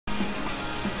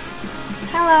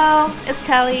Hello, it's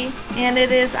Kelly, and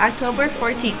it is October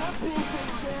 14th.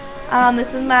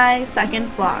 This is my second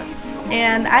vlog,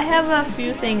 and I have a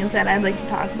few things that I'd like to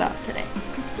talk about today.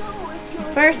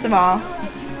 First of all,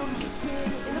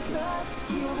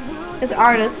 is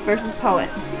artist versus poet.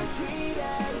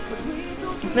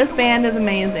 This band is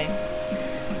amazing.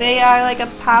 They are like a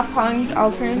pop-punk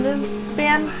alternative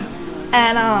band,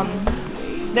 and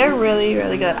they're really,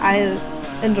 really good. I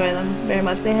enjoy them very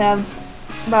much. They have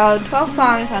about 12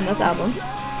 songs on this album.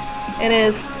 It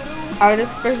is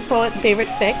Artist vs. Poet Favorite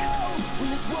Fix.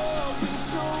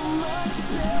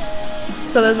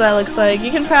 So that's what it looks like.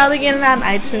 You can probably get it on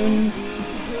iTunes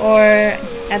or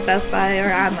at Best Buy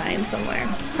or online somewhere.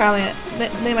 Probably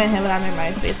they might have it on their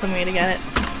MySpace, some way to get it.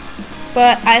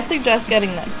 But I suggest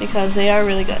getting them because they are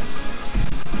really good.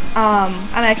 I'm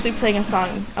actually playing a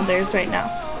song of theirs right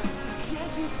now.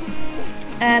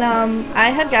 And I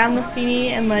had gotten the CD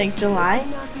in like July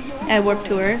at Warped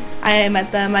Tour. I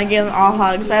met them, I gave them all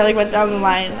hugs. I like went down the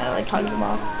line and I like hugged them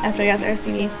all after I got their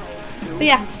CD. But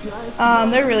yeah,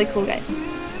 they're really cool guys.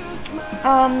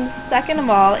 Second of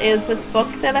all is this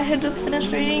book that I had just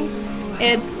finished reading.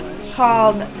 It's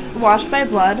called Washed by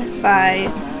Blood by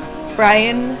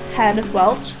Brian Head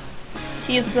Welch.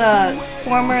 He's the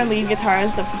former lead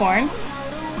guitarist of Korn.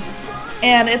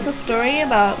 And it's a story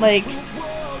about like,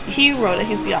 he wrote it,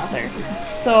 he's the author.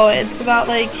 So it's about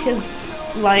like his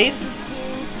life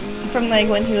from like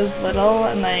when he was little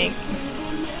and like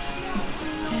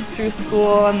through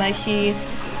school, and like he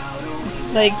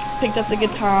like picked up the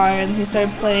guitar and he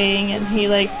started playing and he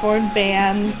like formed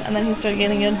bands, and then he started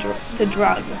getting into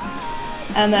drugs,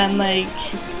 and then like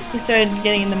he started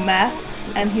getting into meth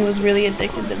and he was really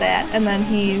addicted to that, and then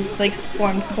he like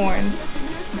formed Korn,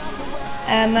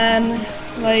 and then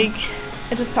like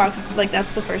it just talks, like that's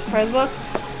the first part of the book.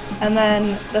 And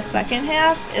then the second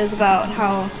half is about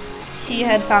how he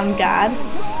had found God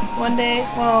one day.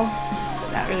 Well,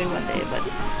 not really one day, but,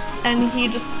 and he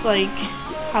just like,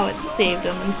 how it saved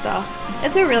him and stuff.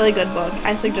 It's a really good book.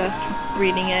 I suggest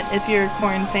reading it if you're a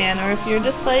Korn fan, or if you're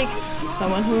just like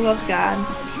someone who loves God,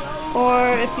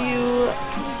 or if you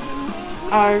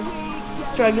are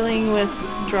struggling with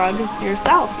drugs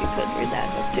yourself, you could read that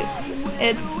book too.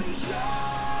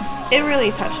 It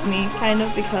really touched me, kind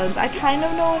of, because I kind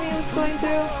of know what he was going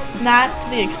through. Not to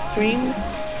the extreme,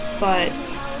 but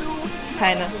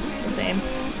kind of the same.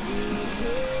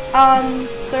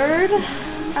 Third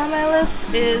on my list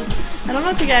is, I don't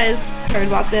know if you guys heard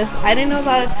about this. I didn't know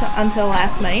about it until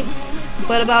last night,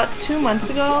 but about 2 months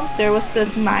ago, there was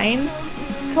this mine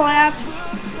collapse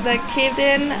that caved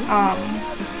in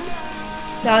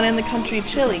down in the country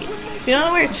Chile. If you don't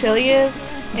know where Chile is,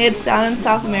 it's down in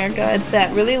South America. It's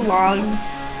that really long,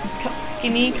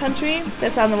 skinny country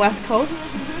that's on the west coast.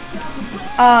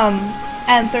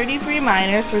 And 33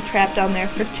 miners were trapped down there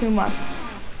for 2 months.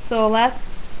 So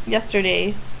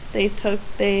yesterday,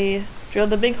 they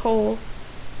drilled a big hole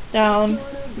down,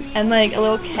 and like a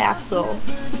little capsule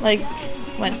like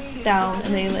went down,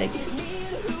 and they like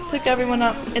took everyone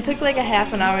up. It took like a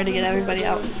half an hour to get everybody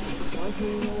out.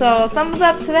 So thumbs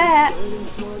up to that.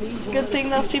 Good thing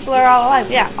those people are all alive.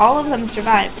 Yeah, all of them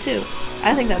survived too.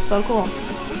 I think that's so cool.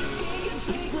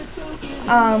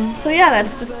 So yeah,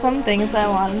 that's just some things I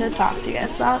wanted to talk to you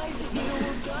guys about.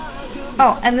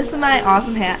 Oh, and this is my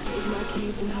awesome hat.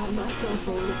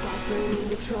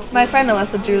 My friend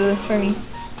Alyssa drew this for me.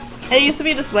 It used to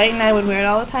be just white and I would wear it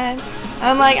all the time.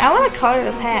 I'm like, I want to color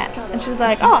this hat. And she's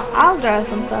like, oh, I'll draw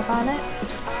some stuff on it.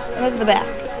 And there's the back.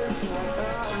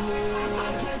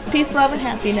 Peace, love, and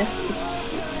happiness.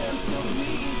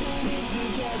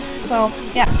 So,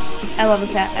 yeah, I love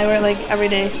this hat. I wear it like every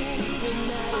day.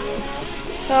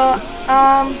 So,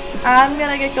 I'm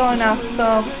gonna get going now.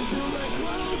 So,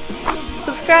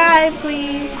 subscribe,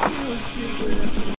 please.